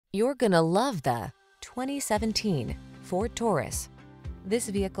You're gonna love the 2017 Ford Taurus. This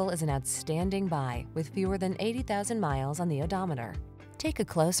vehicle is an outstanding buy with fewer than 80,000 miles on the odometer. Take a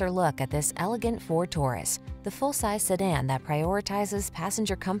closer look at this elegant Ford Taurus, the full-size sedan that prioritizes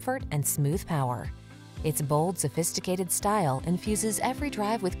passenger comfort and smooth power. Its bold, sophisticated style infuses every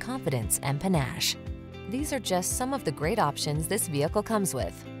drive with confidence and panache. These are just some of the great options this vehicle comes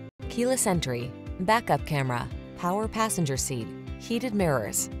with: keyless entry, backup camera, power passenger seat, heated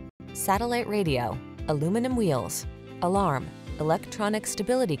mirrors, satellite radio, aluminum wheels, alarm, electronic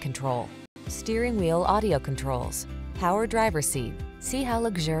stability control, steering wheel audio controls, power driver seat. See how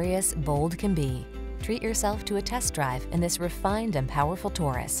luxurious bold can be. Treat yourself to a test drive in this refined and powerful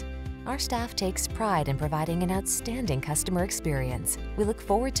Taurus. Our staff takes pride in providing an outstanding customer experience. We look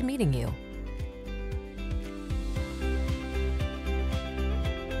forward to meeting you.